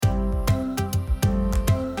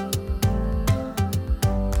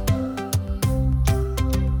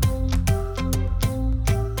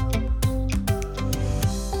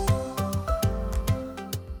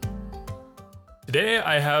Today,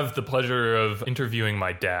 I have the pleasure of interviewing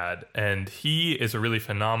my dad, and he is a really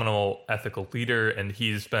phenomenal ethical leader, and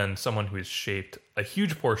he's been someone who has shaped a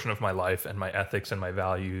huge portion of my life and my ethics and my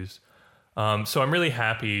values. So I'm really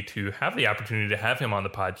happy to have the opportunity to have him on the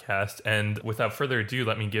podcast, and without further ado,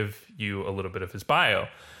 let me give you a little bit of his bio,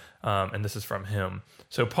 and this is from him.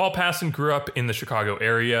 So Paul Passon grew up in the Chicago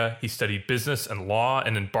area. He studied business and law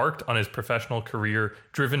and embarked on his professional career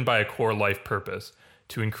driven by a core life purpose: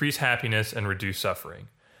 to increase happiness and reduce suffering.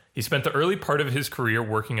 He spent the early part of his career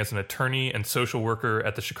working as an attorney and social worker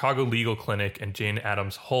at the Chicago Legal Clinic and Jane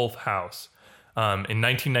Addams Hull House. In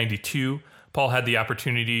 1992, Paul had the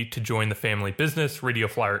opportunity to join the family business, Radio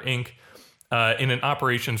Flyer Inc., in an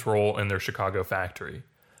operations role in their Chicago factory.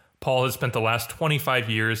 Paul has spent the last 25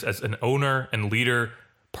 years as an owner and leader,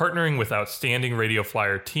 partnering with outstanding Radio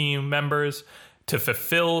Flyer team members to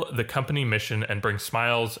fulfill the company mission and bring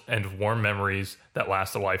smiles and warm memories that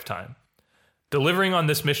last a lifetime. Delivering on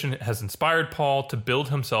this mission has inspired Paul to build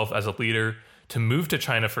himself as a leader, to move to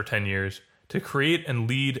China for 10 years, to create and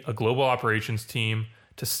lead a global operations team,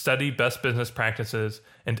 to study best business practices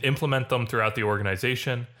and implement them throughout the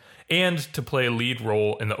organization, and to play a lead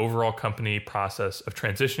role in the overall company process of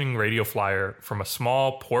transitioning Radio Flyer from a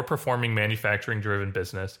small, poor-performing manufacturing-driven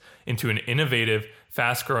business into an innovative,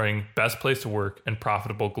 fast-growing, best place to work, and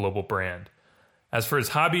profitable global brand. As for his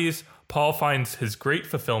hobbies, Paul finds his great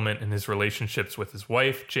fulfillment in his relationships with his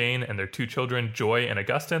wife, Jane, and their two children, Joy and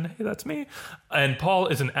Augustine. Hey, that's me. And Paul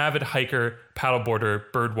is an avid hiker,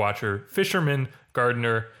 paddleboarder, bird watcher, fisherman,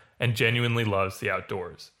 gardener, and genuinely loves the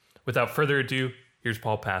outdoors. Without further ado, here's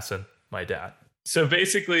Paul Passon, my dad. So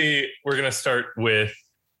basically, we're going to start with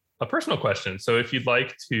a personal question. So if you'd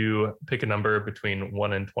like to pick a number between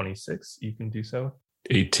 1 and 26, you can do so.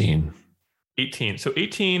 18. 18. So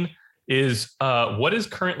 18 is what is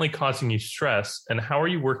currently causing you stress, and how are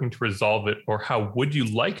you working to resolve it, or how would you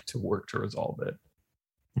like to work to resolve it?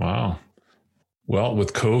 Wow. Well,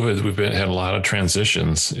 with COVID, we've had a lot of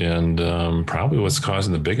transitions, and probably what's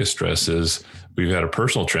causing the biggest stress is we've had a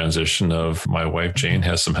personal transition of my wife, Jane,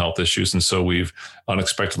 has some health issues. And so we've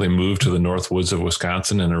unexpectedly moved to the North Woods of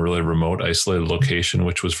Wisconsin in a really remote, isolated location,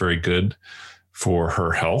 which was very good for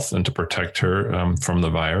her health and to protect her from the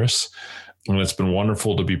virus. And it's been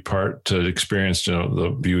wonderful to experience,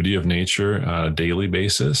 the beauty of nature on a daily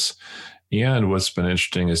basis. And what's been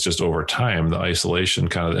interesting is just over time, the isolation,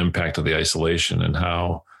 kind of the impact of the isolation, and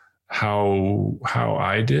how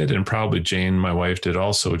I did, and probably Jane, my wife, did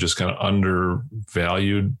also, just kind of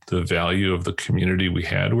undervalued the value of the community we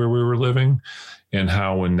had where we were living, and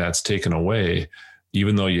how when that's taken away,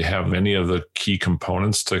 even though you have many of the key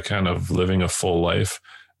components to kind of living a full life,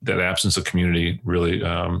 that absence of community really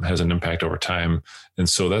has an impact over time. And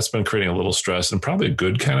so that's been creating a little stress, and probably a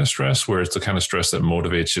good kind of stress, where it's the kind of stress that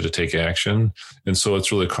motivates you to take action. And so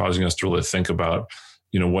it's really causing us to really think about,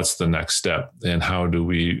 what's the next step, and how do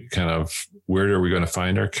we where are we going to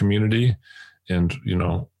find our community, and,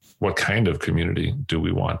 what kind of community do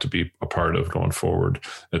we want to be a part of going forward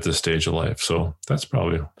at this stage of life? So that's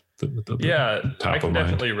probably I can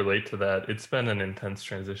definitely relate to that. It's been an intense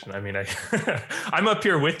transition. I mean, I'm up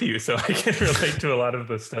here with you, so I can relate to a lot of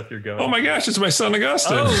the stuff you're going through. Oh my gosh, it's my son,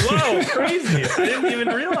 Augustine. Oh, wow, crazy. I didn't even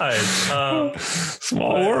realize.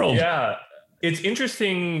 Small world. Yeah, it's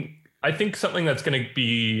interesting. I think something that's going to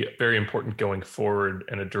be very important going forward,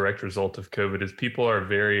 and a direct result of COVID, is people are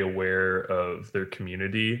very aware of their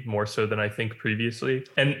community more so than I think previously.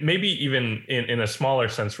 And maybe even in a smaller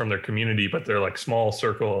sense from their community, but their small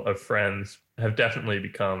circle of friends have definitely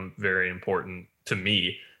become very important to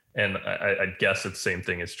me. And I guess the same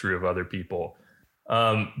thing is true of other people.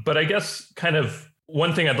 But I guess kind of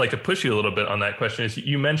one thing I'd like to push you a little bit on that question is,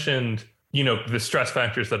 you mentioned, the stress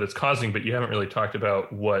factors that it's causing, but you haven't really talked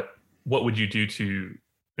about what would you do to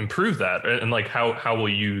improve that? And how will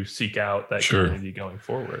you seek out that community going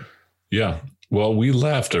forward? Yeah. Well, we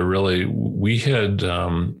had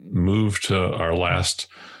moved to our last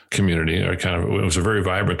community, it was a very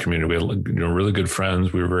vibrant community. We had, really good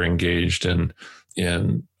friends. We were very engaged in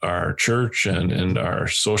our church and in our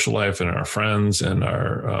social life and our friends and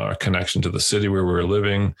our connection to the city where we were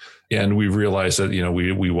living. And we realized that,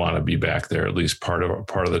 we want to be back there, at least part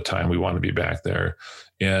of the time we want to be back there.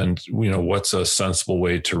 And, what's a sensible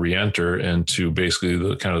way to reenter and to basically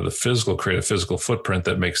create a physical footprint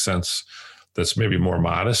that makes sense, that's maybe more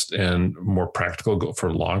modest and more practical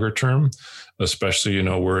for longer term, especially,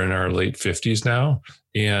 we're in our late 50s now.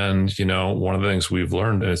 And, one of the things we've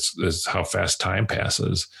learned is how fast time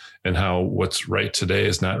passes, and how what's right today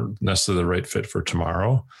is not necessarily the right fit for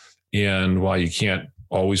tomorrow. And while you can't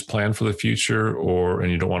always plan for the future,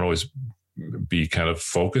 and you don't want to always be kind of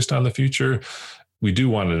focused on the future, we do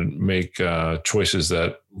want to make choices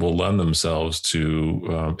that will lend themselves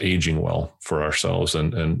to aging well for ourselves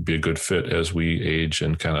and be a good fit as we age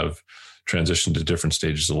and kind of transition to different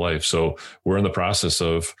stages of life. So we're in the process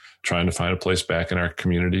of trying to find a place back in our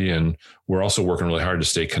community. And we're also working really hard to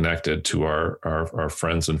stay connected to our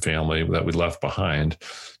friends and family that we left behind,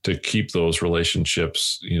 to keep those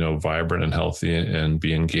relationships, vibrant and healthy, and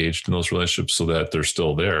be engaged in those relationships so that they're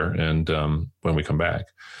still there. And when we come back,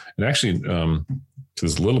 and actually,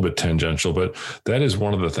 it's a little bit tangential, but that is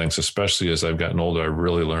one of the things, especially as I've gotten older, I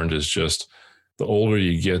really learned is just the older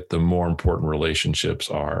you get, the more important relationships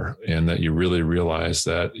are, and that you really realize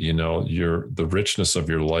that, the richness of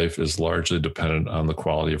your life is largely dependent on the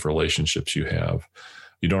quality of relationships you have.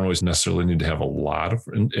 You don't always necessarily need to have a lot of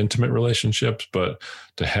intimate relationships, but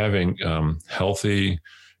to having healthy,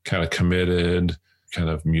 kind of committed, kind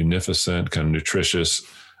of munificent, kind of nutritious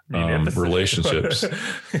relationships.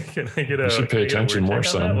 Can I get you should pay attention more,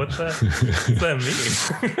 son. What's that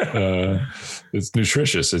mean? It's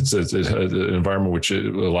nutritious. It's an environment which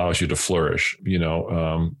allows you to flourish.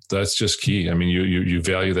 That's just key. I mean, you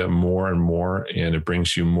value that more and more, and it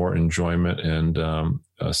brings you more enjoyment and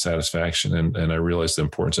satisfaction. And I realize the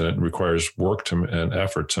importance, and it requires work and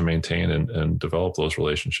effort to maintain and develop those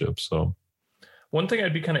relationships. So, one thing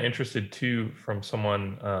I'd be kind of interested too from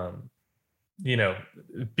someone.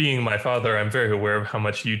 Being my father, I'm very aware of how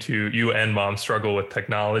much you and mom struggle with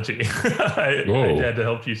technology. I had to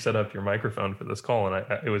help you set up your microphone for this call, and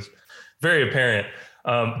it was very apparent.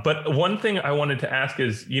 But one thing I wanted to ask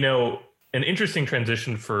is, an interesting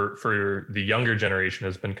transition for the younger generation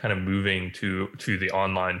has been kind of moving to the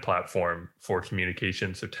online platform for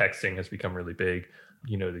communication. So texting has become really big.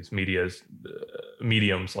 These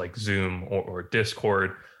mediums like Zoom or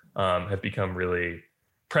Discord have become really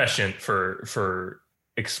prescient for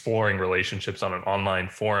exploring relationships on an online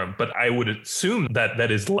forum. But I would assume that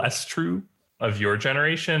is less true of your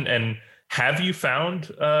generation. And have you found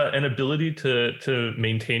an ability to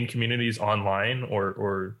maintain communities online,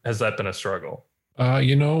 or has that been a struggle?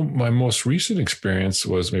 My most recent experience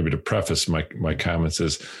was, maybe to preface my comments,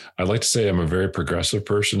 is I'd like to say I'm a very progressive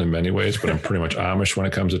person in many ways, but I'm pretty much Amish when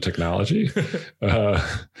it comes to technology.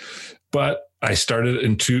 But I started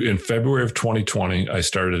in February of 2020, I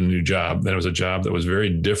started a new job. That was a job that was very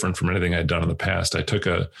different from anything I'd done in the past. I took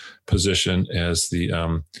a position as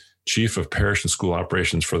the chief of parish and school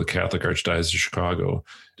operations for the Catholic Archdiocese of Chicago.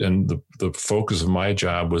 And the focus of my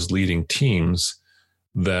job was leading teams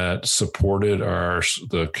that supported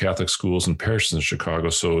the Catholic schools and parishes in Chicago.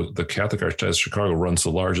 So the Catholic Archdiocese of Chicago runs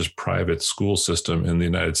the largest private school system in the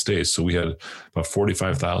United States. So we had about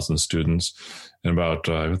 45,000 students and about,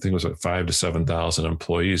 I think it was like 5,000 to 7,000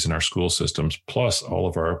 employees in our school systems, plus all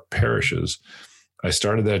of our parishes. I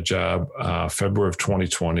started that job February of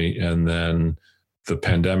 2020, and then the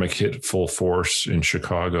pandemic hit full force in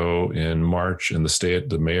Chicago in March, and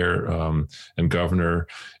the mayor and governor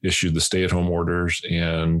issued the stay-at-home orders,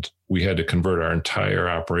 and we had to convert our entire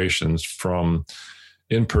operations from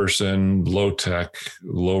in-person, low-tech,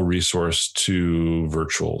 low-resource to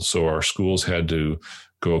virtual. So our schools had to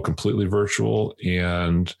go completely virtual,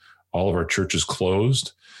 and all of our churches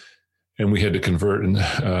closed. And we had to convert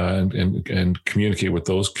and communicate with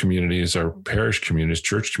those communities, our parish communities,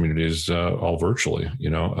 church communities, all virtually,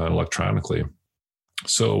 electronically.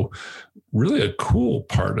 So really a cool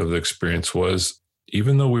part of the experience was,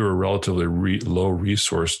 even though we were a relatively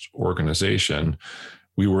low-resourced organization,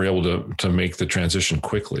 we were able to make the transition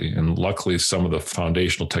quickly. And luckily, some of the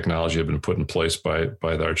foundational technology had been put in place by the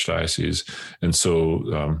Archdiocese. And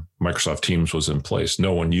so Microsoft Teams was in place.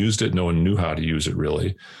 No one used it. No one knew how to use it,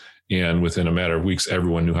 really. And within a matter of weeks,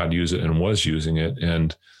 everyone knew how to use it and was using it.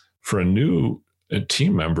 And for a new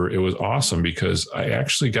team member, it was awesome, because I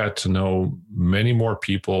actually got to know many more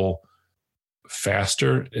people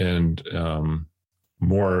faster and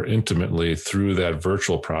more intimately through that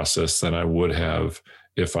virtual process than I would have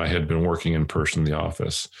if I had been working in person in the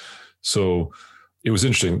office. So it was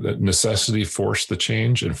interesting that necessity forced the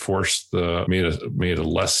change and made a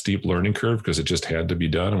less steep learning curve, because it just had to be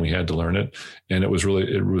done and we had to learn it. And it was really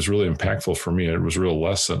impactful for me. It was a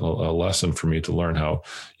lesson for me to learn how,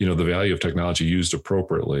 the value of technology used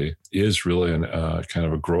appropriately is really kind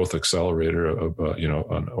of a growth accelerator of,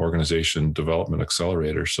 an organization development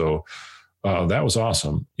accelerator. So that was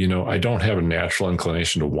awesome. I don't have a natural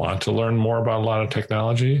inclination to want to learn more about a lot of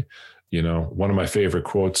technology. One of my favorite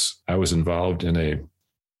quotes, I was involved in a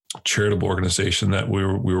charitable organization that we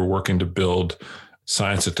were working to build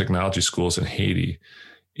science and technology schools in Haiti.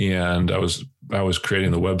 And I was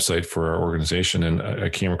creating the website for our organization, and I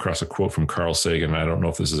came across a quote from Carl Sagan. I don't know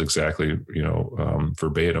if this is exactly,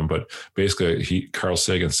 verbatim, but basically Carl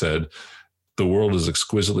Sagan said, "The world is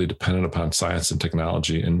exquisitely dependent upon science and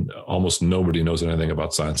technology, and almost nobody knows anything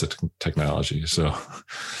about science and technology."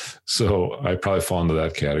 So I probably fall into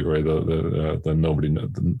that category,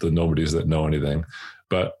 the nobodies that know anything.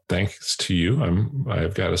 But thanks to you,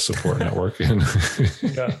 I've got a support network. And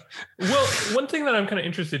yeah. Well, one thing that I'm kind of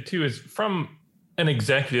interested too is from an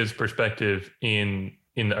executive's perspective in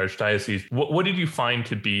the Archdiocese, what did you find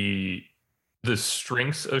to be the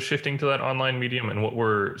strengths of shifting to that online medium, and what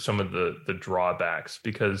were some of the drawbacks?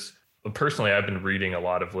 Because personally, I've been reading a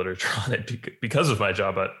lot of literature on it because of my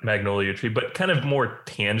job at Magnolia Tree, but kind of more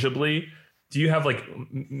tangibly, do you have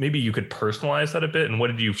maybe you could personalize that a bit, and what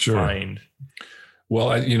did you find? Well,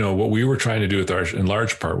 what we were trying to do in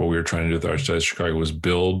large part, what we were trying to do with Archdiocese of Chicago was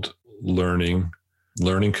build learning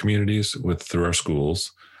communities through our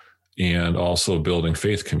schools, and also building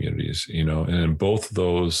faith communities, and in both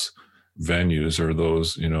those venues or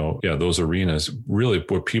those arenas, really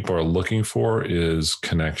what people are looking for is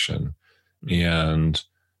connection and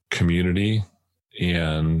community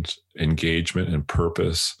and engagement and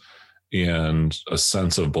purpose and a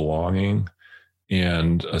sense of belonging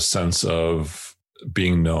and a sense of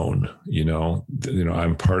being known.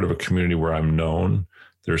 I'm part of a community where I'm known.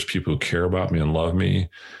 There's people who care about me and love me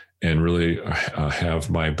and really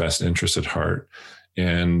have my best interest at heart,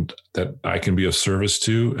 and that I can be of service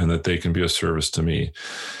to, and that they can be of service to me.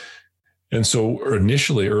 And so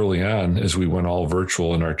initially, early on, as we went all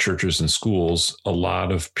virtual in our churches and schools, a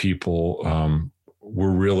lot of people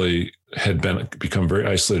had become very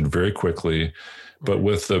isolated very quickly. But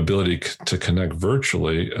with the ability to connect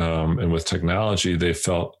virtually and with technology, they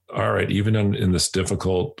felt, all right, even in this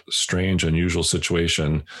difficult, strange, unusual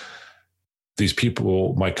situation, these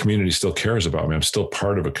people, my community still cares about me. I'm still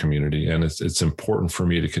part of a community, and it's important for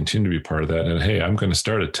me to continue to be part of that. And hey, I'm going to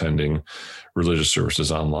start attending religious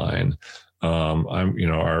services online.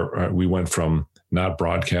 We went from not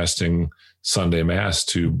broadcasting Sunday Mass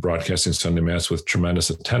to broadcasting Sunday Mass with tremendous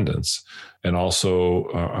attendance. And also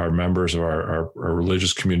our members of our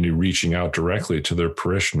religious community reaching out directly to their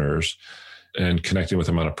parishioners and connecting with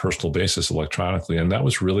them on a personal basis electronically. And that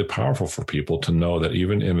was really powerful for people to know that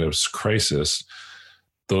even in a crisis,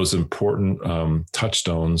 those important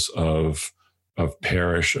touchstones of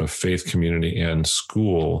parish, of faith community, and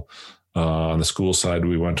school. On the school side,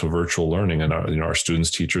 we went to virtual learning, and our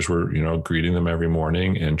students' teachers were, greeting them every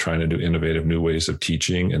morning and trying to do innovative new ways of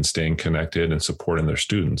teaching and staying connected and supporting their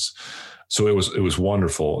students. So it was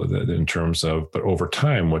wonderful in terms of, but over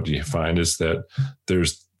time, what do you find is that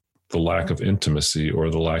there's the lack of intimacy or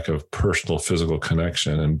the lack of personal physical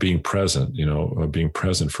connection and being present, being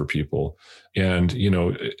present for people. And,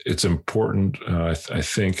 it's important. I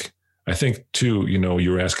think too,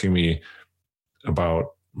 you were asking me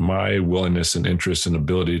about my willingness and interest and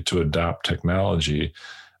ability to adopt technology.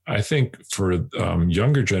 I think for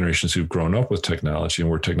younger generations who've grown up with technology and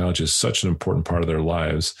where technology is such an important part of their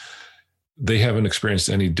lives, they haven't experienced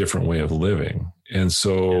any different way of living. And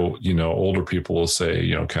so, older people will say,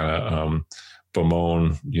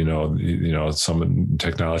 bemoan, some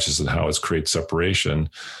technologies and how it's created separation.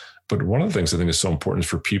 But one of the things I think is so important is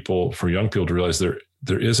for young people to realize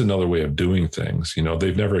there is another way of doing things.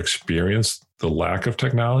 They've never experienced the lack of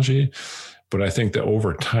technology, but I think that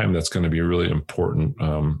over time, that's going to be a really important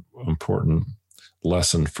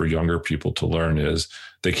lesson for younger people to learn is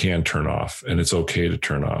they can turn off, and it's okay to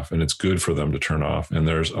turn off, and it's good for them to turn off. And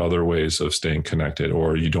there's other ways of staying connected,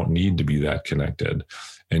 or you don't need to be that connected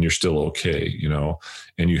and you're still okay,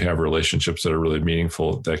 and you have relationships that are really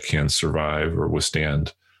meaningful that can survive or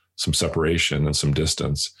withstand some separation and some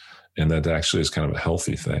distance. And that actually is kind of a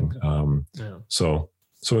healthy thing. So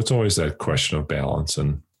it's always that question of balance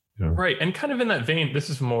and, Right. And kind of in that vein, this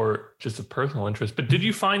is more just a personal interest, but did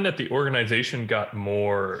you find that the organization got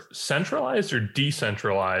more centralized or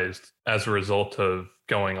decentralized as a result of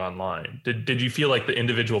going online? Did you feel like the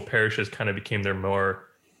individual parishes kind of became their more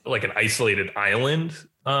like an isolated island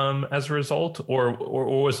as a result, or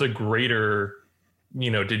was a greater,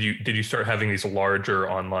 did you start having these larger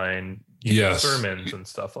online sermons and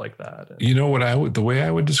stuff like that? The way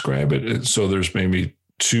I would describe it, so there's maybe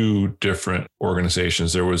two different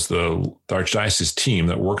organizations. There was the Archdiocese team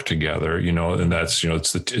that worked together, and that's,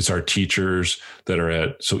 it's our teachers that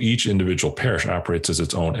are so each individual parish operates as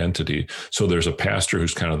its own entity. So there's a pastor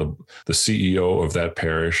who's kind of the CEO of that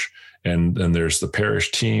parish. And then there's the parish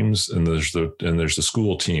teams and there's the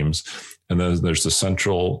school teams. And then there's the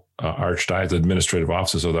central archdiocese, administrative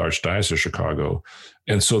offices of the Archdiocese of Chicago.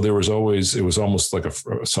 And so it was almost like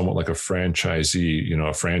somewhat like a franchisee,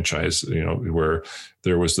 a franchise, where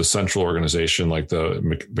there was the central organization, like the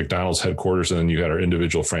McDonald's headquarters, and then you had our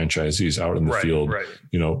individual franchisees out in the field,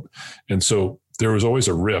 And so there was always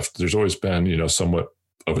a rift. There's always been, somewhat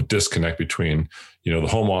of a disconnect between, the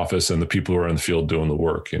home office and the people who are in the field doing the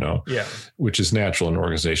work, which is natural in an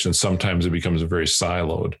organization. Sometimes it becomes very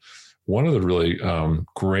siloed. One of the really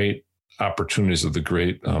great opportunities of the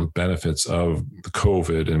great benefits of the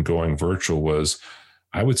COVID and going virtual was,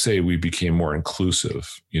 I would say, we became more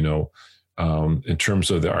inclusive, in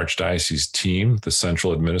terms of the Archdiocese team, the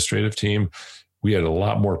central administrative team. We had a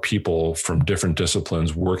lot more people from different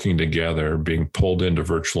disciplines working together, being pulled into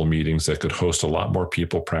virtual meetings that could host a lot more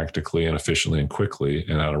people practically and efficiently and quickly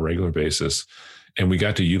and on a regular basis. And we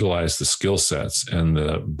got to utilize the skill sets and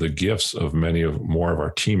the gifts of more of our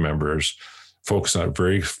team members, focus on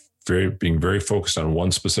being very focused on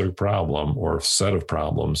one specific problem or set of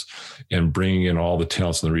problems, and bringing in all the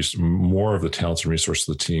talents and more of the talents and resources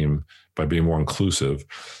of the team by being more inclusive.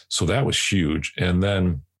 So that was huge. And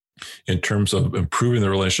then in terms of improving the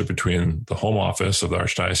relationship between the home office of the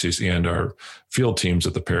Archdiocese and our field teams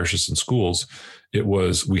at the parishes and schools,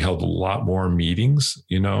 we held a lot more meetings,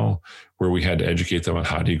 where we had to educate them on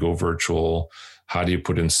how do you go virtual, how do you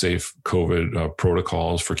put in safe COVID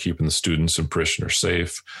protocols for keeping the students and parishioners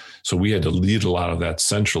safe. So we had to lead a lot of that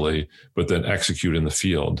centrally, but then execute in the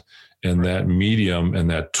field. And that medium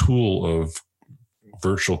and that tool of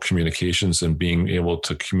virtual communications and being able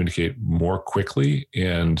to communicate more quickly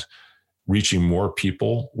and reaching more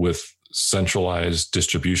people with centralized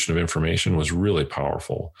distribution of information was really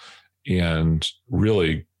powerful and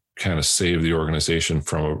really kind of saved the organization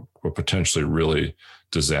from a potentially really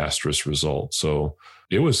disastrous result. So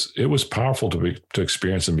it was powerful to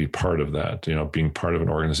experience and be part of that, being part of an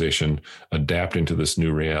organization, adapting to this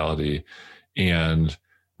new reality, and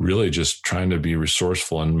really just trying to be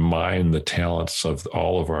resourceful and mine the talents of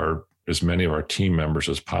as many of our team members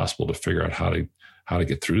as possible to figure out how to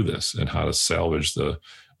get through this and how to salvage to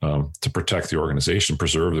protect the organization,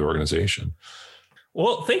 preserve the organization.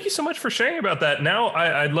 Well, thank you so much for sharing about that. Now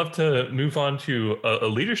I'd love to move on to a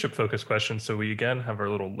leadership focused question. So we again have our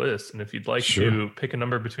little list. And if you'd like to pick a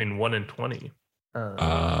number between 1 and 20.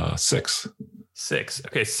 6. 6.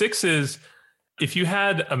 Okay. 6 is, if you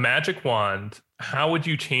had a magic wand, how would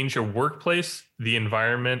you change your workplace, the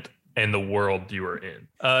environment, and the world you are in?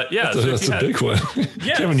 That's a big one. Yeah, do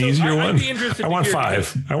you have an easier one? I want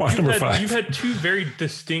 5. I want number 5. You've had 2 very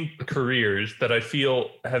distinct careers that I feel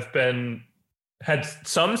have had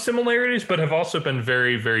some similarities, but have also been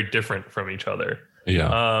very, very different from each other.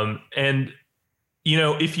 Yeah. And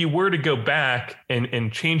if you were to go back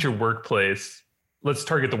and change your workplace, let's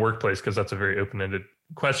target the workplace because that's a very open-ended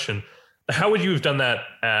question. How would you have done that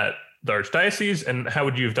at the Archdiocese, and how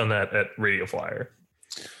would you have done that at Radio Flyer?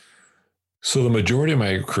 So the majority of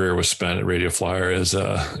my career was spent at Radio Flyer as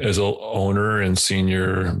a owner and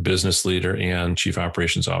senior business leader and chief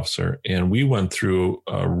operations officer. And we went through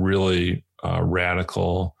a really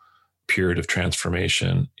radical period of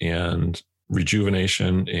transformation and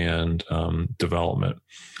rejuvenation and development.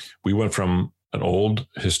 We went from an old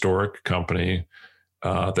historic company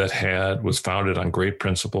that was founded on great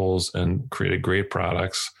principles and created great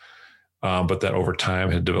products, but that over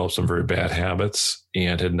time had developed some very bad habits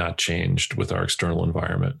and had not changed with our external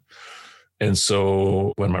environment. And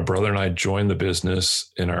so when my brother and I joined the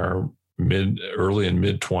business in our early and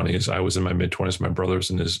mid 20s, I was in my mid 20s, my brother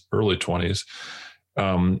was in his early 20s.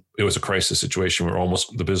 It was a crisis situation where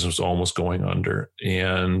the business was almost going under,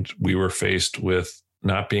 and we were faced with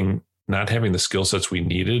not having the skill sets we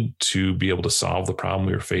needed to be able to solve the problem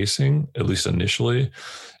we were facing, at least initially,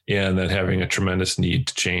 and then having a tremendous need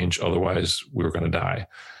to change. Otherwise, we were going to die.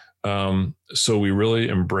 So we really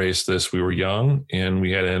embraced this. We were young and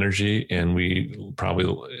we had energy, and we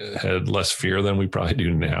probably had less fear than we probably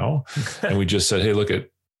do now. And we just said, hey, look at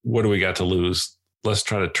what do we got to lose? Let's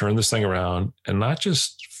try to turn this thing around and not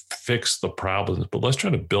just fix the problems, but let's try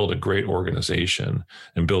to build a great organization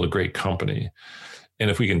and build a great company. And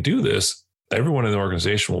if we can do this, everyone in the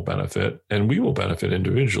organization will benefit, and we will benefit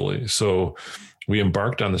individually. So we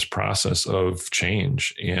embarked on this process of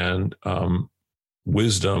change and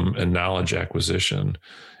wisdom and knowledge acquisition.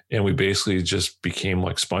 And we basically just became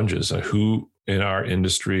like sponges. Who in our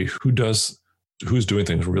industry, who's doing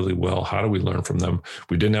things really well? How do we learn from them?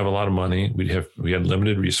 We didn't have a lot of money. We had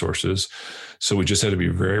limited resources. So we just had to be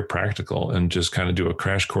very practical and just kind of do a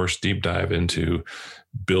crash course deep dive into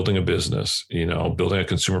building a business, building a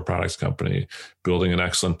consumer products company, building an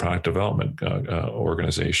excellent product development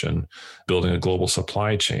organization, building a global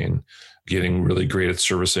supply chain, getting really great at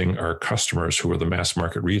servicing our customers who are the mass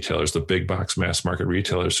market retailers, the big box mass market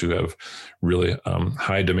retailers who have really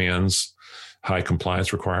high demands, high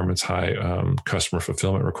compliance requirements, high customer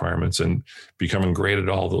fulfillment requirements, and becoming great at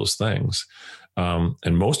all those things.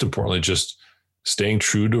 And most importantly, just staying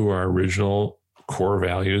true to our original core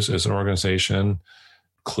values as an organization,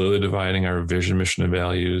 clearly dividing our vision, mission, and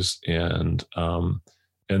values, and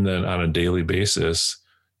then on a daily basis,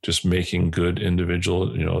 just making good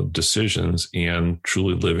individual, decisions and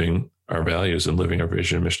truly living our values and living our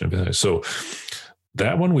vision, mission, and values. So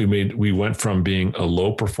that one we went from being a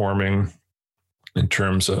low performing in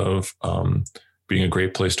terms of being a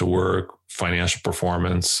great place to work, financial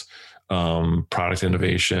performance, product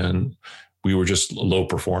innovation. We were just low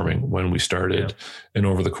performing when we started. Yeah. And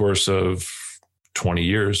over the course of 20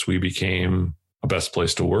 years, we became a best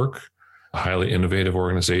place to work, a highly innovative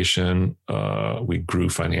organization. We grew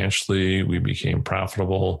financially, we became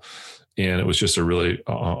profitable, and it was just a really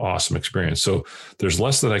awesome experience. So there's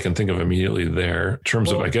less that I can think of immediately there. In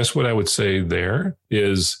terms of, I guess what I would say there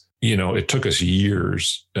is, it took us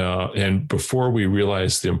years. And before we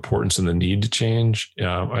realized the importance and the need to change,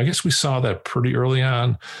 I guess we saw that pretty early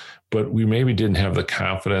on, but we maybe didn't have the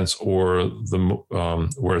confidence or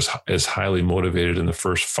were as highly motivated in the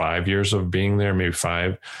first 5 years of being there, maybe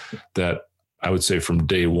 5, that I would say from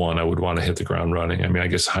day one, I would want to hit the ground running. I mean, I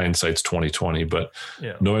guess hindsight's 2020, but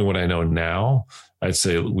knowing what I know now, I'd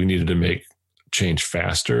say we needed to make change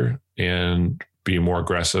faster and be more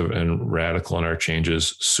aggressive and radical in our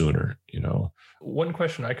changes sooner. One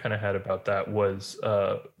question I kind of had about that was,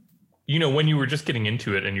 when you were just getting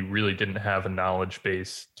into it and you really didn't have a knowledge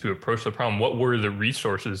base to approach the problem, what were the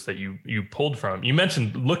resources that you pulled from? You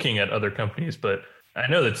mentioned looking at other companies, but I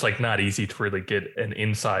know that's not easy to really get an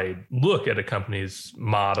inside look at a company's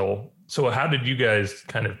model. So how did you guys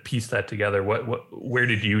kind of piece that together? Where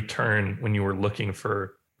did you turn when you were looking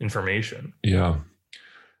for information? Yeah.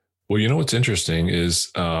 Well, what's interesting is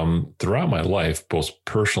throughout my life, both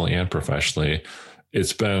personally and professionally,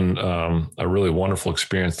 it's been a really wonderful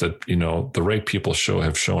experience that, the right people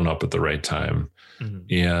have shown up at the right time.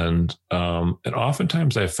 Mm-hmm. And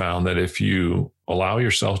oftentimes I found that if you allow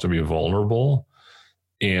yourself to be vulnerable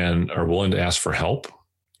and are willing to ask for help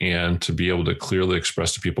and to be able to clearly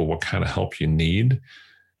express to people what kind of help you need,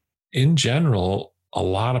 in general, a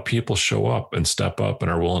lot of people show up and step up and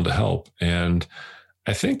are willing to help. And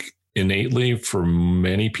I think innately for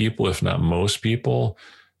many people, if not most people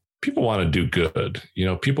want to do good.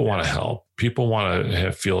 People want to help. People want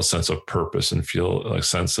to feel a sense of purpose and feel a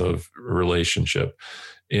sense of relationship.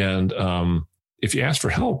 And if you ask for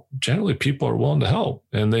help, generally people are willing to help,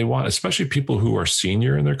 and they want, especially people who are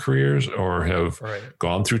senior in their careers or have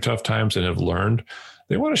gone through tough times and have learned,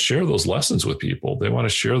 they want to share those lessons with people. They want to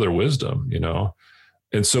share their wisdom,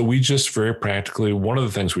 And so we just very practically, one of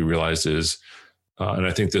the things we realized is, and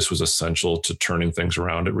I think this was essential to turning things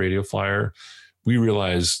around at Radio Flyer, we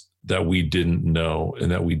realized that we didn't know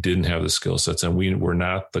and that we didn't have the skill sets, and we were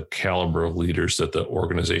not the caliber of leaders that the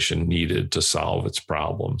organization needed to solve its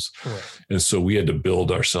problems. Correct. And so we had to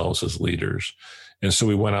build ourselves as leaders. And so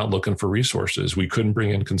we went out looking for resources. We couldn't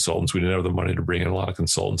bring in consultants. We didn't have the money to bring in a lot of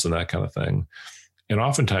consultants and that kind of thing. And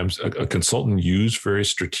oftentimes a consultant used very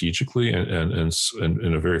strategically and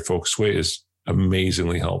in a very focused way is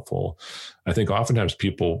amazingly helpful. I think oftentimes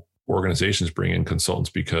organizations bring in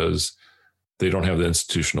consultants because they don't have the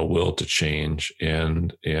institutional will to change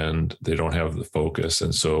and they don't have the focus.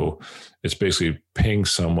 And so it's basically paying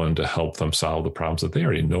someone to help them solve the problems that they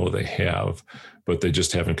already know they have, but they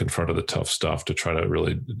just haven't confronted the tough stuff to try to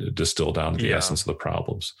really distill down to the essence of the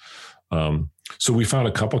problems. So we found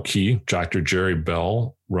a couple key. Dr. Jerry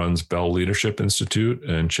Bell runs Bell Leadership Institute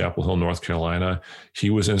in Chapel Hill, North Carolina. He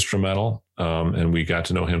was instrumental, and we got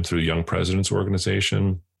to know him through the Young Presidents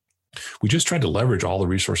Organization. We just tried to leverage all the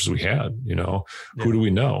resources we had. Who do we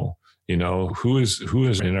know? Who is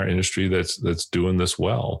in our industry that's doing this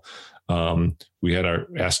well? We had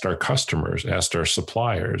asked our customers, asked our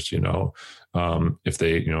suppliers, if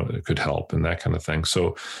they, could help and that kind of thing.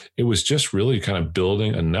 So it was just really kind of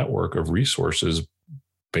building a network of resources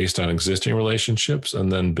based on existing relationships, and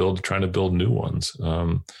then trying to build new ones.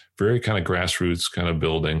 Very kind of grassroots kind of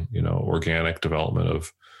building, organic development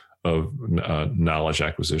of knowledge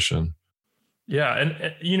acquisition. Yeah.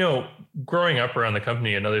 And, growing up around the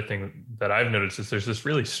company, another thing that I've noticed is there's this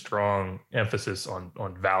really strong emphasis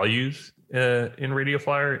on values in Radio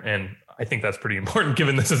Flyer. And I think that's pretty important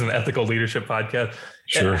given this is an ethical leadership podcast.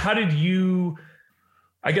 Sure. How did you,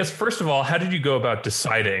 I guess, first of all, how did you go about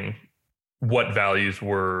deciding what values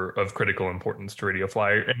were of critical importance to Radio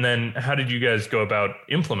Flyer? And then how did you guys go about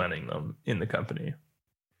implementing them in the company?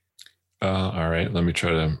 All right, let me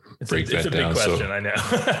try to break that down. It's a big question, I know.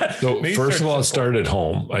 So first of all, it started at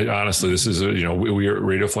home. Honestly, this is,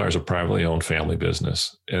 Radio Flyer is a privately owned family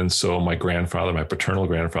business. And so my paternal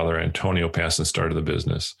grandfather, Antonio Passon, started the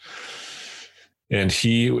business. And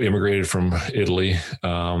he immigrated from Italy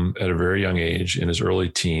at a very young age, in his early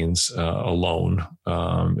teens, alone,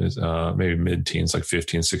 maybe mid-teens, like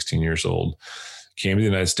 15, 16 years old. Came to the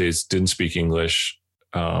United States, didn't speak English,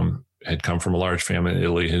 had come from a large family in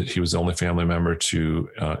Italy. He was the only family member to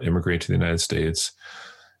immigrate to the United States.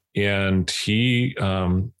 And he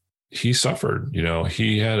suffered,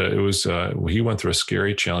 he went through a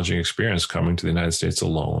scary, challenging experience coming to the United States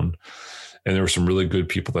alone. And there were some really good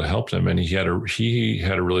people that helped him. And he had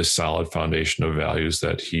a really solid foundation of values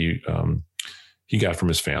that he got from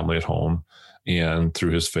his family at home and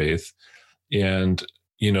through his faith. And,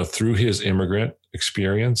 through his immigrant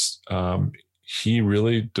experience, he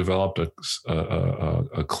really developed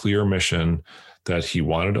a clear mission that he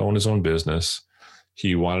wanted to own his own business.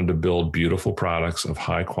 He wanted to build beautiful products of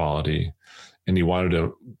high quality, and he wanted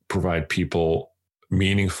to provide people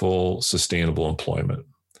meaningful, sustainable employment.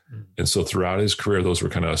 And so throughout his career, those were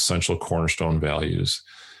kind of essential cornerstone values.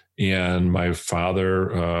 And my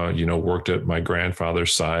father, worked at my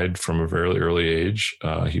grandfather's side from a very early age.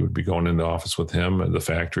 He would be going into the office with him at the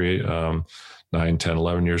factory, 9, 10,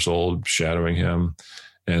 11 years old, shadowing him.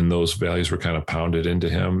 And those values were kind of pounded into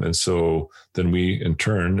him. And so then we, in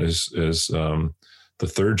turn, as the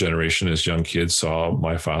third generation, as young kids, saw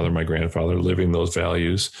my grandfather living those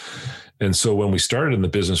values. And so when we started and the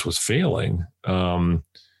business was failing,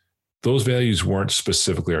 those values weren't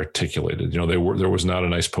specifically articulated. There was not a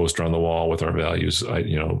nice poster on the wall with our values,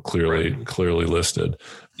 clearly listed.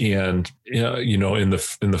 And in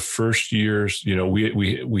the first years,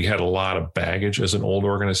 we had a lot of baggage as an old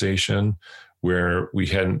organization, where we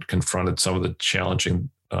hadn't confronted some of the challenging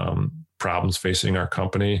problems facing our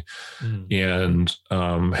company, and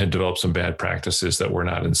had developed some bad practices that were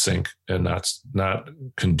not in sync and not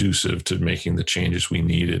conducive to making the changes we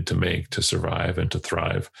needed to make to survive and to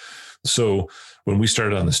thrive. So when we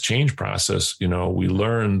started on this change process, we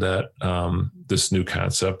learned that this new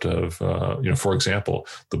concept of, for example,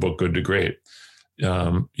 the book Good to Great,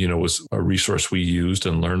 was a resource we used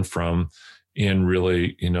and learned from, and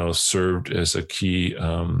really, served as a key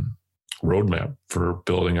roadmap for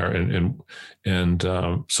building our,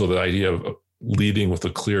 so the idea of leading with a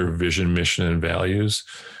clear vision, mission, and values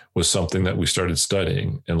was something that we started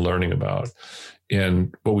studying and learning about.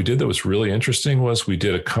 And what we did that was really interesting was we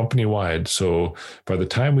did a company-wide. So by the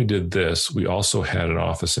time we did this, we also had an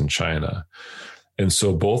office in China. And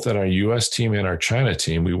so both at our US team and our China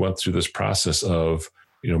team, we went through this process of,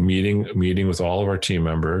 meeting with all of our team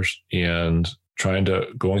members and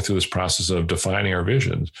going through this process of defining our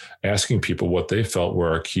visions, asking people what they felt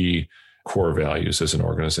were our key core values as an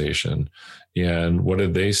organization. And what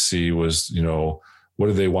did they see was, what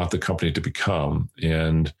did they want the company to become?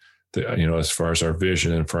 And as far as our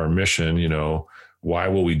vision and for our mission, why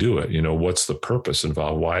will we do it? What's the purpose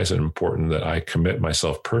involved? Why is it important that I commit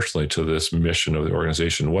myself personally to this mission of the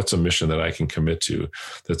organization? What's a mission that I can commit to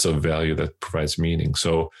that's of value, that provides meaning?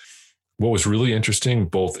 So what was really interesting,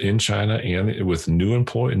 both in China and with newer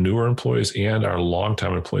employees and our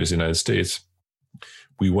longtime employees in the United States,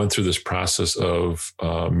 we went through this process of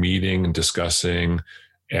meeting and discussing,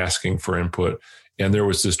 asking for input. And there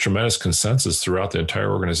was this tremendous consensus throughout the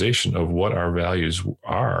entire organization of what our values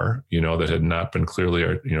are, that had not been clearly,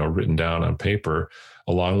 written down on paper,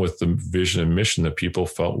 along with the vision and mission that people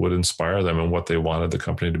felt would inspire them and what they wanted the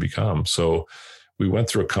company to become. So we went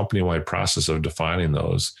through a company-wide process of defining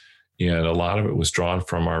those. And a lot of it was drawn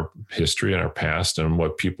from our history and our past and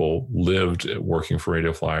what people lived working for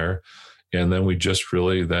Radio Flyer. And then we just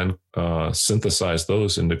really synthesized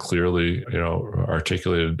those into clearly,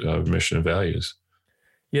 articulated mission and values.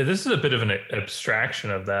 Yeah, this is a bit of an abstraction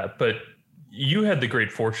of that, but you had the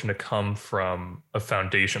great fortune to come from a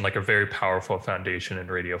foundation, like a very powerful foundation in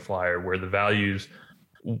Radio Flyer, where the values,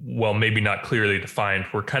 well, maybe not clearly defined,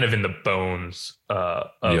 were kind of in the bones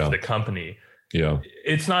of the company. Yeah.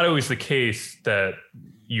 It's not always the case that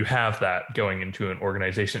you have that going into an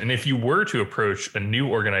organization. And if you were to approach a new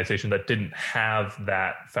organization that didn't have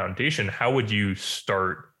that foundation, how would you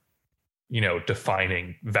start,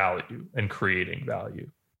 defining value and creating value?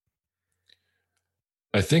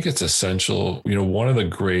 I think it's essential. One of the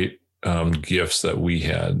great gifts that we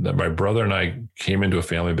had. That my brother and I came into a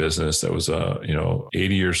family business that was 80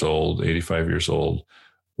 years old, 85 years old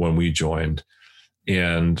when we joined,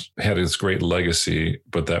 and had this great legacy,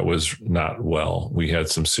 but that was not well. We had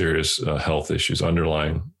some serious health issues,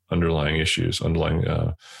 underlying issues, and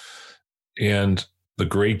the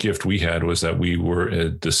great gift we had was that we were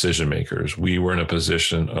decision makers. We were in a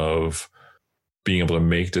position of being able to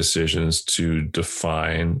make decisions to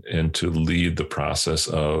define and to lead the process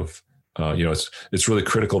of, it's really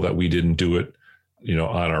critical that we didn't do it,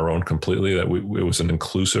 on our own completely, that it was an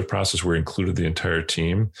inclusive process where we included the entire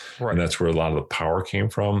team. Right. And that's where a lot of the power came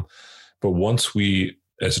from. But once we,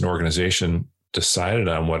 as an organization, decided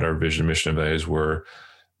on what our vision, mission, and values were,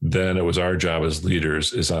 then it was our job as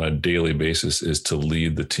leaders is on a daily basis is to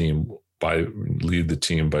lead the team by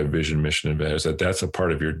vision, mission, and values. That's a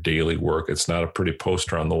part of your daily work. It's not a pretty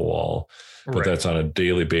poster on the wall, but right. That's on a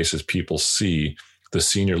daily basis. People see the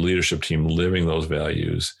senior leadership team living those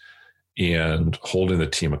values and holding the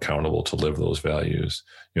team accountable to live those values,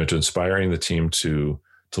 to inspiring the team to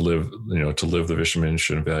live the vision,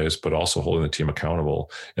 mission, and values, but also holding the team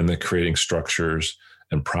accountable and then creating structures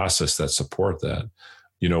and process that support that.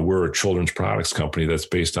 We're a children's products company that's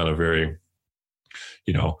based on a very,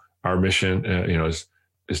 our mission, is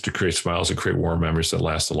to create smiles and create warm memories that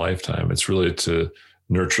last a lifetime. It's really to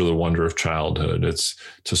nurture the wonder of childhood. It's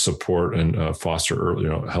to support and foster early,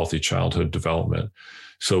 healthy childhood development.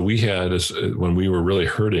 So we had, when we were really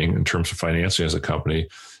hurting in terms of financing as a company,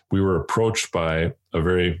 we were approached by a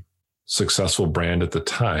very successful brand at the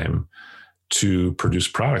time to produce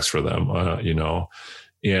products for them,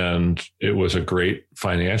 and it was a great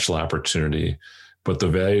financial opportunity, but the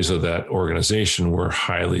values of that organization were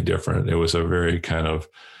highly different. It was a very kind of,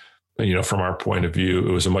 from our point of view,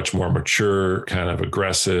 it was a much more mature, kind of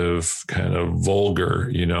aggressive, kind of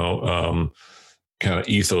vulgar, kind of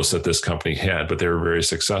ethos that this company had, but they were very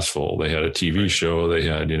successful. They had a TV show, they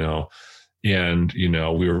had,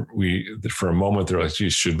 we for a moment, they're like,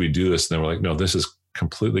 geez, should we do this? And then we're like, no, this is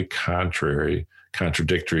completely contradictory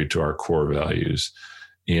to our core values.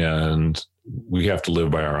 And we have to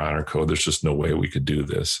live by our honor code. There's just no way we could do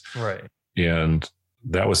this. Right. And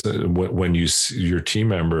that was when you see your team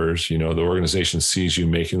members, the organization sees you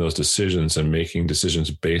making those decisions and making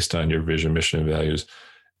decisions based on your vision, mission, and values.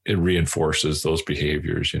 It reinforces those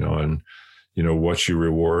behaviors, and, what you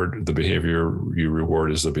reward, the behavior you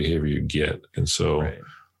reward is the behavior you get. And so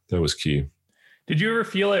That was key. Did you ever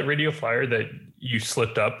feel at Radio Flyer that you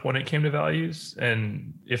slipped up when it came to values?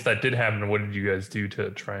 And if that did happen, what did you guys do to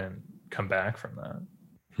try and come back from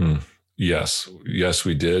that? Yes,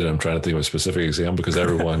 we did. I'm trying to think of a specific example because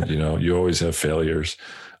everyone, you always have failures.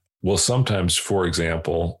 Well, sometimes, for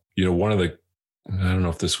example, I don't know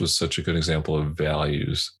if this was such a good example of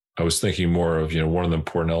values. I was thinking more of, one of the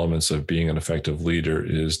important elements of being an effective leader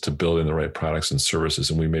is to building the right products and services.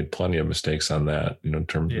 And we made plenty of mistakes on that, in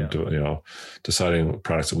terms of, deciding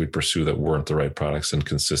products that we'd pursue that weren't the right products and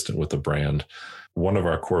consistent with the brand. One of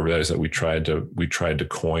our core values that we tried to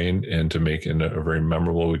coin and to make in a very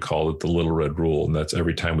memorable, we call it the Little Red Rule. And that's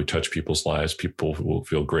every time we touch people's lives, people will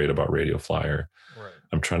feel great about Radio Flyer. Right.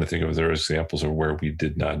 I'm trying to think if there are examples of where we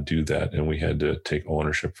did not do that and we had to take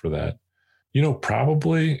ownership for that.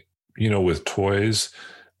 Probably, with toys,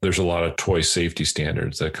 there's a lot of toy safety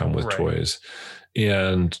standards that come with toys.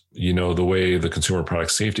 And, the way the Consumer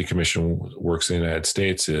Product Safety Commission works in the United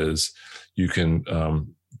States is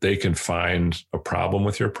they can find a problem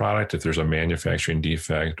with your product. If there's a manufacturing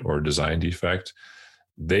defect or design defect,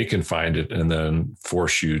 they can find it and then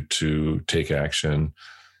force you to take action,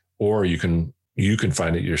 or you can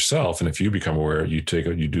find it yourself. And if you become aware, you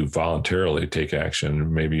do voluntarily take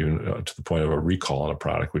action, maybe even to the point of a recall on a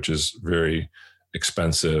product, which is very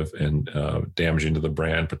expensive and damaging to the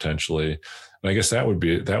brand potentially. And I guess that would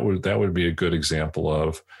be a good example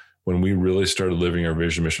of when we really started living our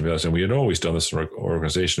vision, mission, values. And we had always done this in our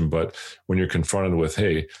organization, but when you're confronted with,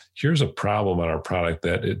 hey, here's a problem on our product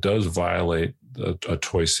that it does violate a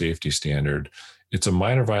toy safety standard. It's a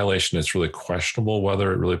minor violation. It's really questionable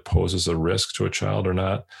whether it really poses a risk to a child or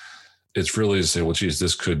not. It's really to say, well, geez,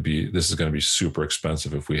 this is going to be super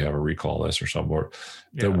expensive if we have a recall list or something.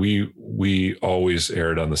 That we always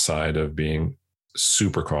erred on the side of being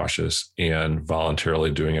super cautious and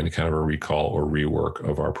voluntarily doing any kind of a recall or rework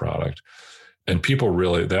of our product. And people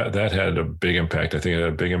really, that had a big impact. I think it had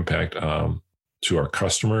a big impact to our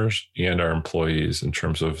customers and our employees in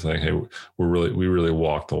terms of saying, hey, we really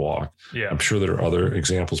walk the walk. Yeah. I'm sure there are other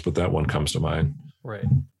examples, but that one comes to mind. Right.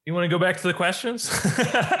 You want to go back to the questions?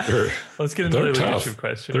 Sure. Let's get into the leadership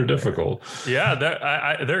questions. They're difficult. Yeah,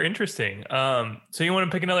 they're interesting. So you want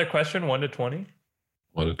to pick another question, 1 to 20?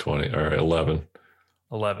 1 to 20. All right, 11.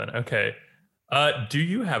 11. Okay. Do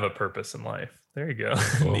you have a purpose in life? There you go.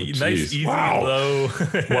 Oh, Nice, geez. easy, Wow. low.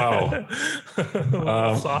 Wow.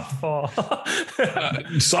 Softball.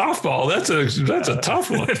 Softball. That's a tough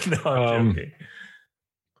one. No, I'm joking.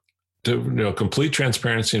 To complete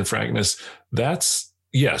transparency and frankness, that's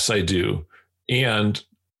yes, I do. And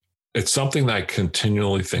it's something that I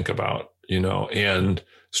continually think about, and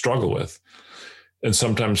struggle with, and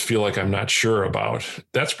sometimes feel like I'm not sure about.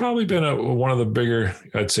 That's probably been one of the bigger,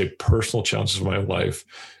 I'd say, personal challenges of my life,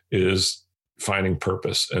 is finding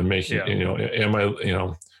purpose and making,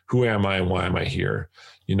 who am I and why am I here?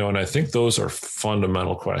 And I think those are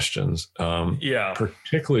fundamental questions,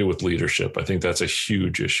 particularly with leadership. I think that's a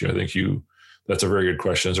huge issue. I think that's a very good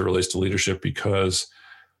question as it relates to leadership, because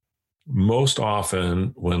most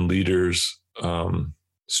often when leaders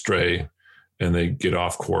stray and they get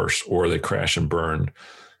off course or they crash and burn,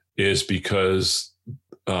 is because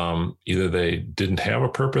either they didn't have a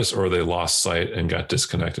purpose or they lost sight and got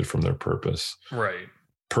disconnected from their purpose. Right.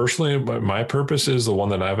 Personally, my purpose is the one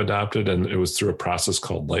that I've adopted, and it was through a process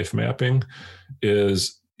called life mapping,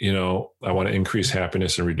 is, I want to increase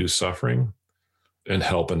happiness and reduce suffering and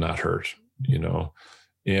help and not hurt,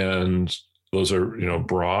 and those are,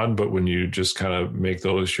 broad, but when you just kind of make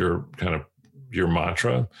those your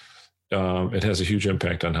mantra, it has a huge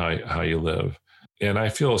impact on how you live. And I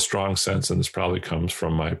feel a strong sense, and this probably comes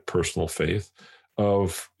from my personal faith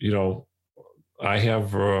of, I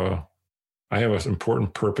have an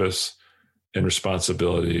important purpose and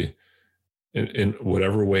responsibility in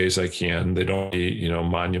whatever ways I can. They don't be,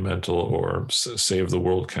 monumental or save the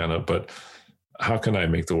world kind of, but how can I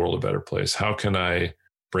make the world a better place? How can I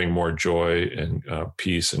bring more joy and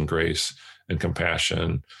peace and grace and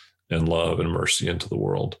compassion and love and mercy into the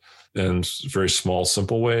world? In very small,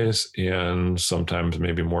 simple ways, and sometimes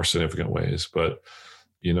maybe more significant ways, but,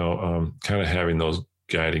 kind of having those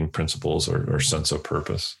guiding principles or sense of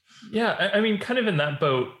purpose. Yeah. I mean, kind of in that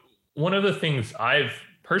boat, one of the things I've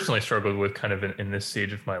personally struggled with kind of in this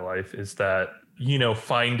stage of my life is that,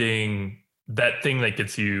 finding that thing that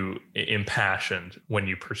gets you impassioned when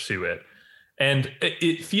you pursue it. And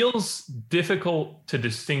it feels difficult to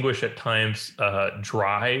distinguish at times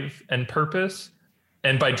drive and purpose.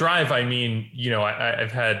 And by drive, I mean,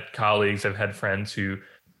 I've had colleagues, I've had friends who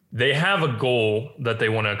they have a goal that they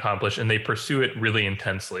want to accomplish and they pursue it really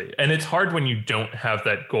intensely. And it's hard when you don't have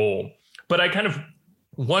that goal. But I kind of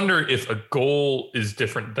wonder if a goal is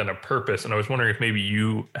different than a purpose. And I was wondering if maybe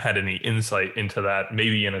you had any insight into that,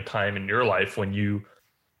 maybe in a time in your life when you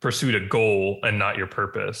pursued a goal and not your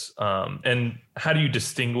purpose. And how do you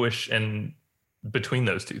distinguish between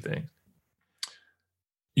those two things?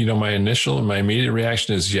 My immediate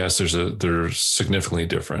reaction is yes, they're significantly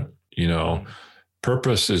different.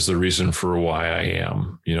 Purpose is the reason for why I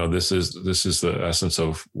am. This is the essence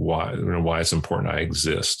of why it's important I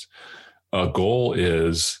exist. A goal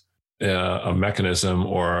is a mechanism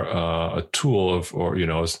or a tool of,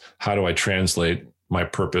 is how do I translate my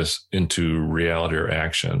purpose into reality or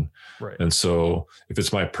action? Right. And so if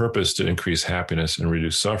it's my purpose to increase happiness and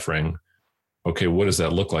reduce suffering, okay, what does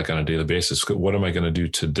that look like on a daily basis? What am I going to do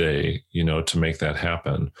today, to make that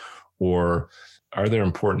happen? Or are there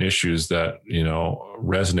important issues that,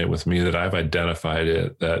 resonate with me that I've identified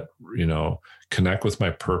that, connect with my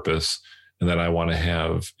purpose and that I want to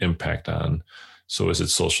have impact on? So is it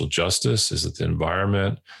social justice? Is it the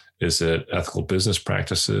environment? Is it ethical business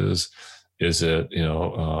practices? Is it,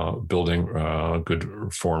 building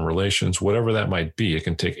good foreign relations? Whatever that might be, it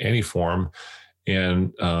can take any form.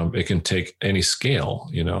 And it can take any scale,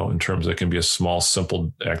 in terms of it can be a small,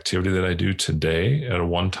 simple activity that I do today at a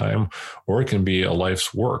one time, or it can be a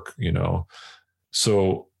life's work,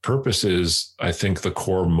 So purpose is, I think, the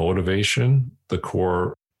core motivation, the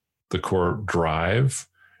core drive,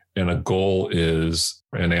 and a goal is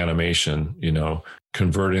an animation,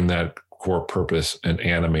 converting that core purpose and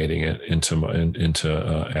animating it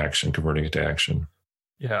into action, converting it to action.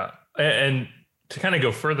 Yeah. And to kind of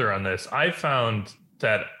go further on this, I found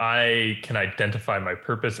that I can identify my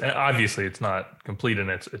purpose, and obviously it's not complete and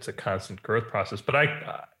it's a constant growth process, but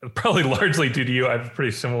I probably largely due to you, I have a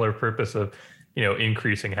pretty similar purpose of,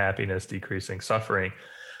 increasing happiness, decreasing suffering.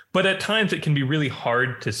 But at times it can be really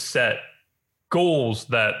hard to set goals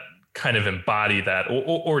that kind of embody that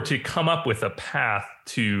or to come up with a path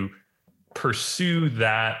to pursue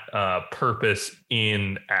that purpose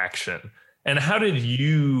in action. And how did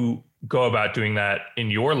you go about doing that in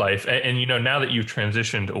your life? And now that you've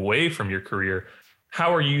transitioned away from your career,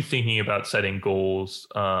 how are you thinking about setting goals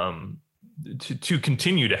to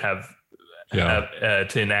continue to have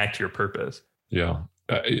to enact your purpose? Yeah.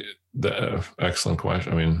 Excellent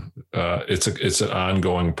question. I mean, it's an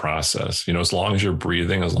ongoing process. As long as you're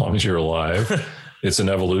breathing, as long as you're alive, it's an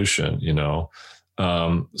evolution.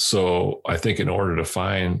 So I think in order to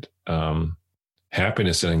find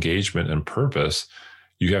happiness and engagement and purpose,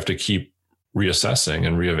 you have to keep reassessing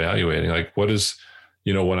and reevaluating. Like, what is,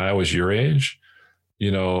 when I was your age,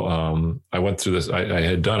 I went through this. I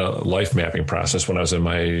had done a life mapping process when I was in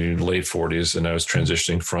my late 40s, and I was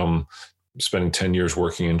transitioning from spending 10 years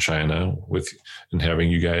working in China and having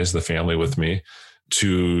you guys, the family, with me,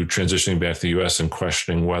 to transitioning back to the US and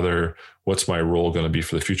questioning what's my role going to be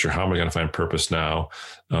for the future? How am I going to find purpose now?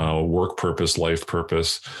 Work purpose, life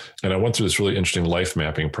purpose. And I went through this really interesting life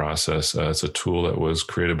mapping process. It's a tool that was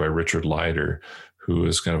created by Richard Leider, who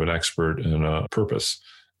is kind of an expert in purpose,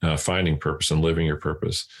 finding purpose and living your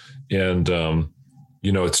purpose. And,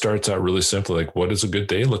 it starts out really simply, like, what does a good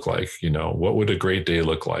day look like? What would a great day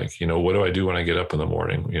look like? What do I do when I get up in the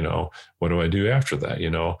morning? What do I do after that?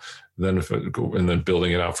 And then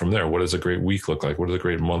building it out from there. What does a great week look like? What does a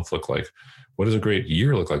great month look like? What does a great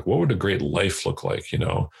year look like? What would a great life look like?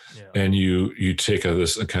 Yeah. And you take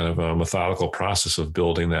this kind of a methodical process of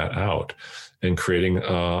building that out and creating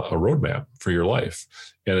a roadmap for your life.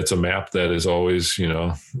 And it's a map that is always,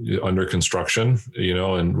 under construction,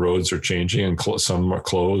 and roads are changing, and some are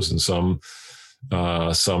closed, and some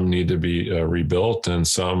need to be rebuilt, and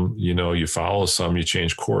some, you follow, some you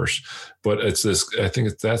change course. But it's this, I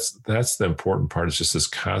think that's the important part. It's just this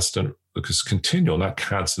constant, because continual, not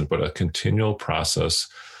constant, but a continual process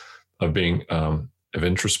of being, of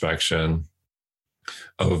introspection,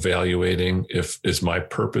 of evaluating is my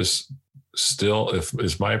purpose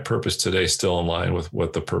today still in line with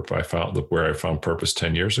what the purpose I found, where I found purpose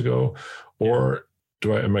 10 years ago, or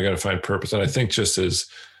am I going to find purpose? And I think just as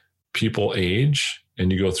people age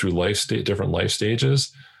and you go through different life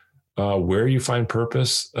stages, where you find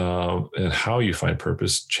purpose and how you find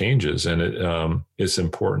purpose changes. And it's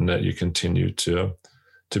important that you continue to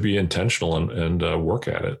be intentional and work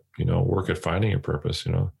at it, work at finding your purpose,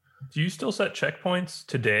 Do you still set checkpoints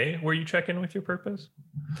today where you check in with your purpose?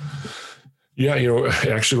 Yeah,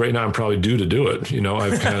 actually right now I'm probably due to do it.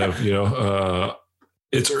 I've kind of,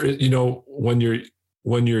 it's,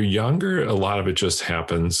 when you're younger, a lot of it just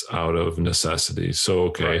happens out of necessity. So,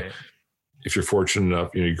 okay. Right. If you're fortunate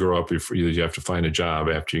enough, you grow up, you have to find a job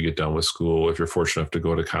after you get done with school. If you're fortunate enough to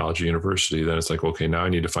go to college or university, then it's like, okay, now I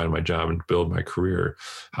need to find my job and build my career.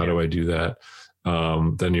 How do I do that?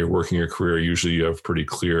 Then you're working your career. Usually you have pretty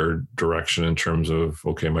clear direction in terms of,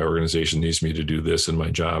 okay, my organization needs me to do this in my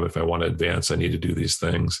job. If I want to advance, I need to do these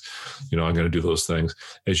things. I'm going to do those things.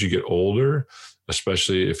 As you get older,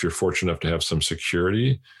 especially if you're fortunate enough to have some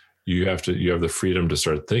security, you have the freedom to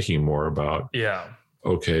start thinking more about,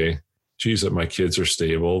 okay, geez, that my kids are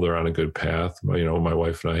stable. They're on a good path. My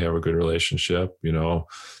wife and I have a good relationship,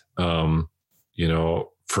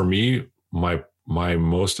 for me, my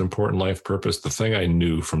most important life purpose, the thing I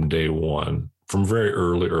knew from day one, from very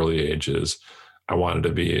early ages, I wanted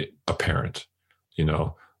to be a parent.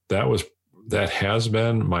 That has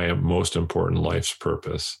been my most important life's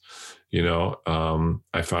purpose.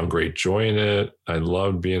 I found great joy in it. I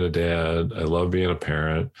loved being a dad. I loved being a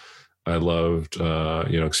parent. I loved,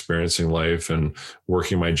 experiencing life and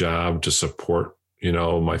working my job to support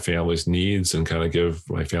my family's needs and kind of give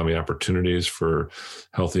my family opportunities for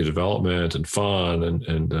healthy development and fun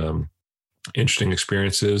and interesting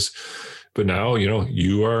experiences. But now,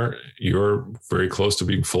 you're very close to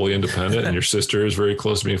being fully independent and your sister is very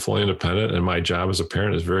close to being fully independent. And my job as a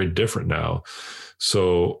parent is very different now.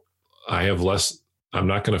 So I have I'm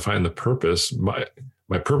not going to find the purpose. My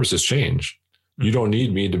purpose has changed. You don't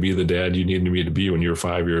need me to be the dad you needed me to be when you were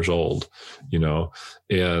 5 years old,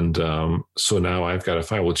 And so now I've got to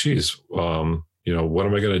find, well, geez, what am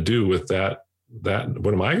I going to do with that?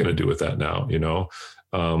 What am I going to do with that now?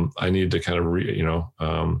 I need to kind of,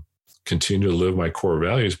 continue to live my core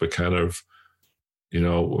values, but kind of,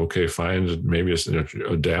 find maybe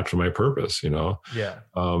adapt to my purpose, Yeah.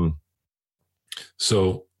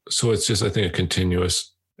 So it's just, I think, a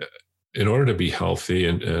continuous, in order to be healthy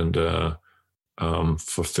and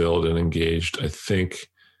fulfilled and engaged, I think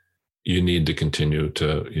you need to continue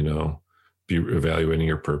to, be evaluating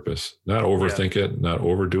your purpose, not overthink it, not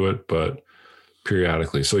overdo it, but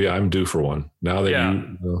periodically. So yeah, I'm due for one now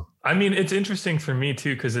that I mean, it's interesting for me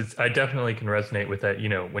too, because I definitely can resonate with that.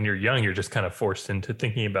 When you're young, you're just kind of forced into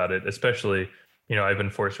thinking about it, especially, I've been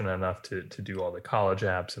fortunate enough to do all the college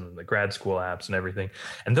apps and the grad school apps and everything.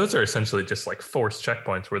 And those are essentially just like forced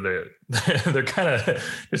checkpoints where they're kind of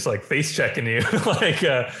just like face checking you, like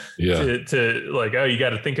to like, oh, you got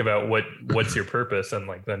to think about what's your purpose, and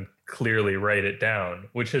like then clearly write it down,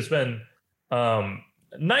 which has been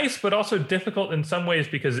nice, but also difficult in some ways,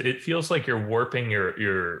 because it feels like you're warping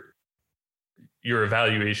your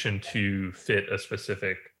evaluation to fit a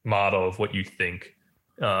specific model of what you think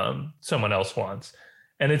someone else wants.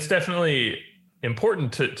 And it's definitely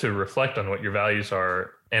important to reflect on what your values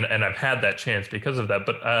are. And I've had that chance because of that.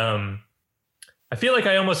 But I feel like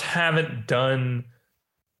I almost haven't done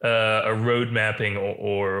a road mapping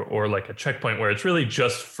or like a checkpoint where it's really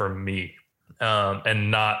just for me,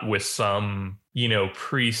 and not with some,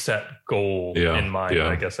 preset goal in mind,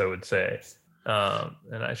 I guess I would say.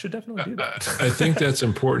 And I should definitely do that. I think that's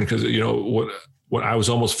important because, what I was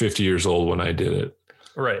almost 50 years old when I did it.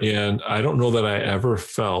 Right. And I don't know that I ever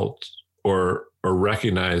felt or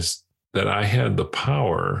recognized that I had the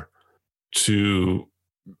power to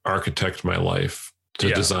architect my life,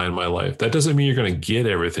 to design my life. That doesn't mean you're going to get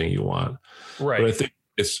everything you want. Right. But I think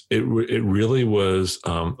it really was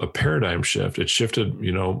a paradigm shift. It shifted,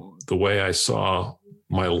 the way I saw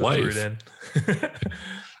my life.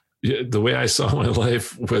 The way I saw my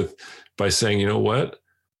life by saying, you know what?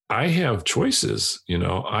 I have choices,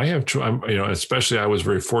 especially I was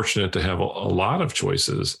very fortunate to have a lot of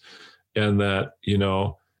choices, and that,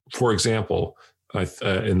 for example,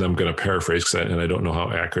 and I'm going to paraphrase and I don't know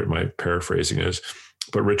how accurate my paraphrasing is,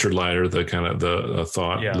 but Richard Leider, the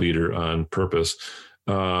thought leader on purpose,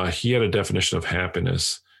 he had a definition of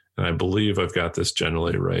happiness. And I believe I've got this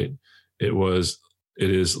generally right. It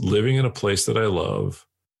is living in a place that I love,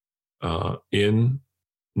 in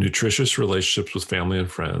nutritious relationships with family and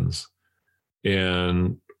friends,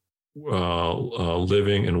 and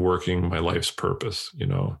living and working my life's purpose,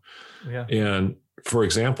 And for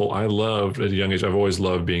example, I loved at a young age, I've always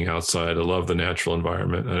loved being outside. I love the natural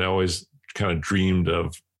environment. And I always kind of dreamed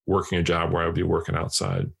of working a job where I would be working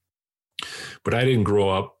outside. But I didn't grow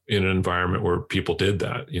up in an environment where people did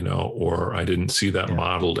that, or I didn't see that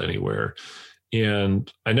modeled anywhere. And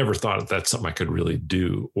I never thought that that's something I could really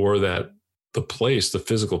do, or that the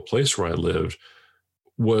physical place where I lived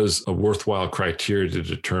was a worthwhile criteria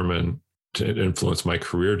to influence my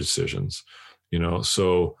career decisions,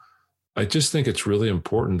 So I just think it's really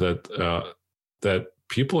important that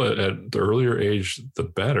people at the earlier age, the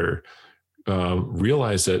better,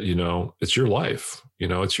 realize that, it's your life,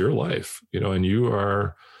 it's your life, and you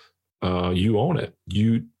are, you own it.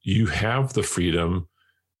 You have the freedom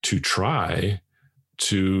to try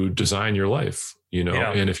to design your life,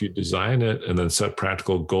 and if you design it and then set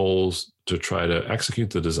practical goals to try to execute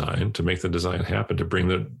the design, to make the design happen, to bring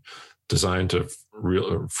the design to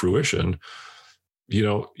real fruition,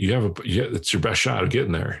 it's your best shot of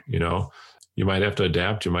getting there. You might have to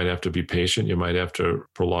adapt. You might have to be patient. You might have to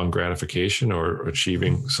prolong gratification or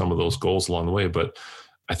achieving some of those goals along the way. But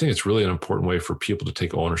I think it's really an important way for people to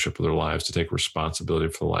take ownership of their lives, to take responsibility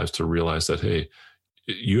for their lives, to realize that, hey,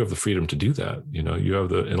 you have the freedom to do that. You have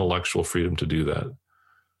the intellectual freedom to do that.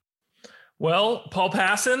 Well, Paul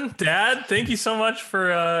Passon, Dad, thank you so much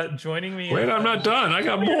for joining me. Wait, I'm not done. I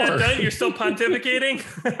got more. You're not done? You're still pontificating?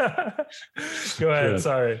 Go ahead. Yeah.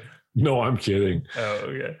 Sorry. No, I'm kidding. Oh,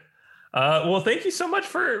 okay. Well, thank you so much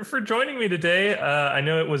for joining me today. I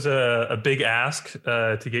know it was a big ask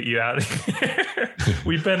to get you out of here.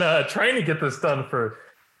 We've been trying to get this done for,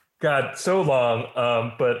 so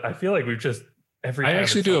long. But I feel like we've just I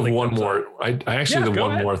actually do have one more. I actually have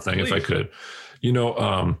one more thing, please. If I could.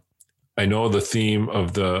 I know the theme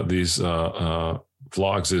of these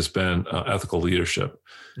vlogs has been ethical leadership.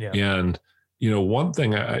 Yeah. And, one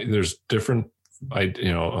thing, there's different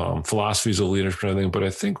philosophies of leadership and everything, but I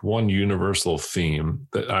think one universal theme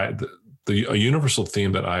that a universal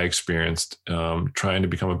theme that I experienced trying to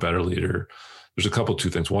become a better leader, there's two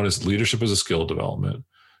things. One is leadership is a skill development.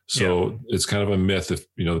 So it's kind of a myth if,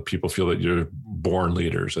 people feel that you're born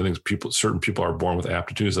leaders. I think certain people are born with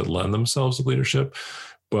aptitudes that lend themselves to leadership,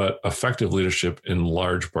 but effective leadership in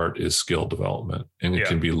large part is skill development, and it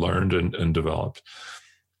can be learned and developed.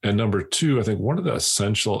 And number two, I think one of the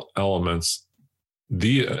essential elements,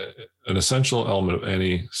 an essential element of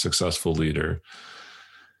any successful leader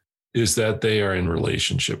is that they are in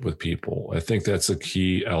relationship with people. I think that's a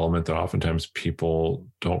key element that oftentimes people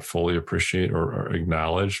don't fully appreciate or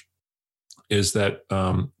acknowledge, is that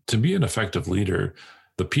to be an effective leader,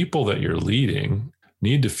 the people that you're leading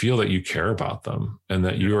need to feel that you care about them and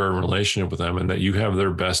that you are in relationship with them and that you have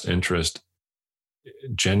their best interest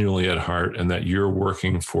genuinely at heart and that you're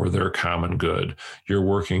working for their common good. You're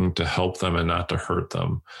working to help them and not to hurt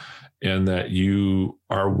them, and that you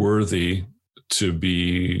are worthy to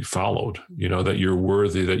be followed, that you're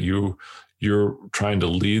worthy, that you're trying to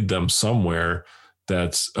lead them somewhere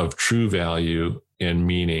that's of true value and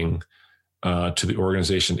meaning to the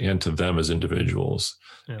organization and to them as individuals.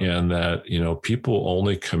 Yeah. And that, people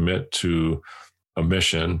only commit to a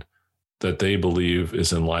mission that they believe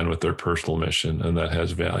is in line with their personal mission and that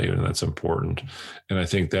has value and that's important. And I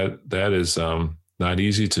think that is not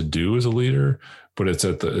easy to do as a leader, but it's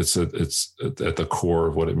at the core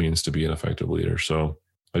of what it means to be an effective leader. So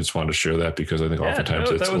I just wanted to share that because I think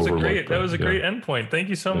oftentimes it's overlooked. That was a great endpoint. Thank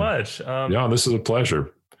you so much. This is a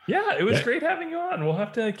pleasure. Yeah, it was great having you on. We'll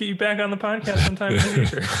have to get you back on the podcast sometime in the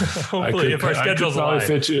future. Hopefully, if our schedules align.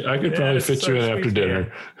 I could probably fit you in after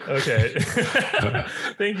dinner. Okay.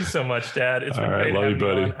 Thank you so much, Dad. It's been great having you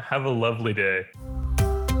on. Have a lovely day.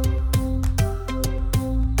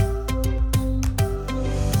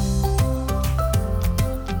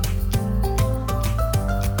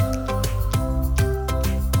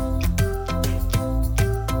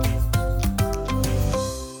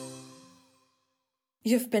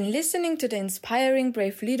 You've been listening to the Inspiring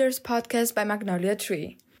Brave Leaders podcast by Magnolia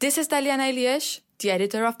Tree. This is Daliana Eliash, the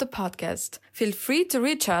editor of the podcast. Feel free to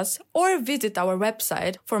reach us or visit our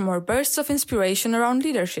website for more bursts of inspiration around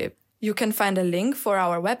leadership. You can find a link for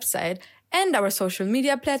our website and our social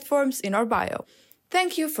media platforms in our bio.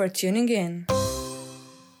 Thank you for tuning in.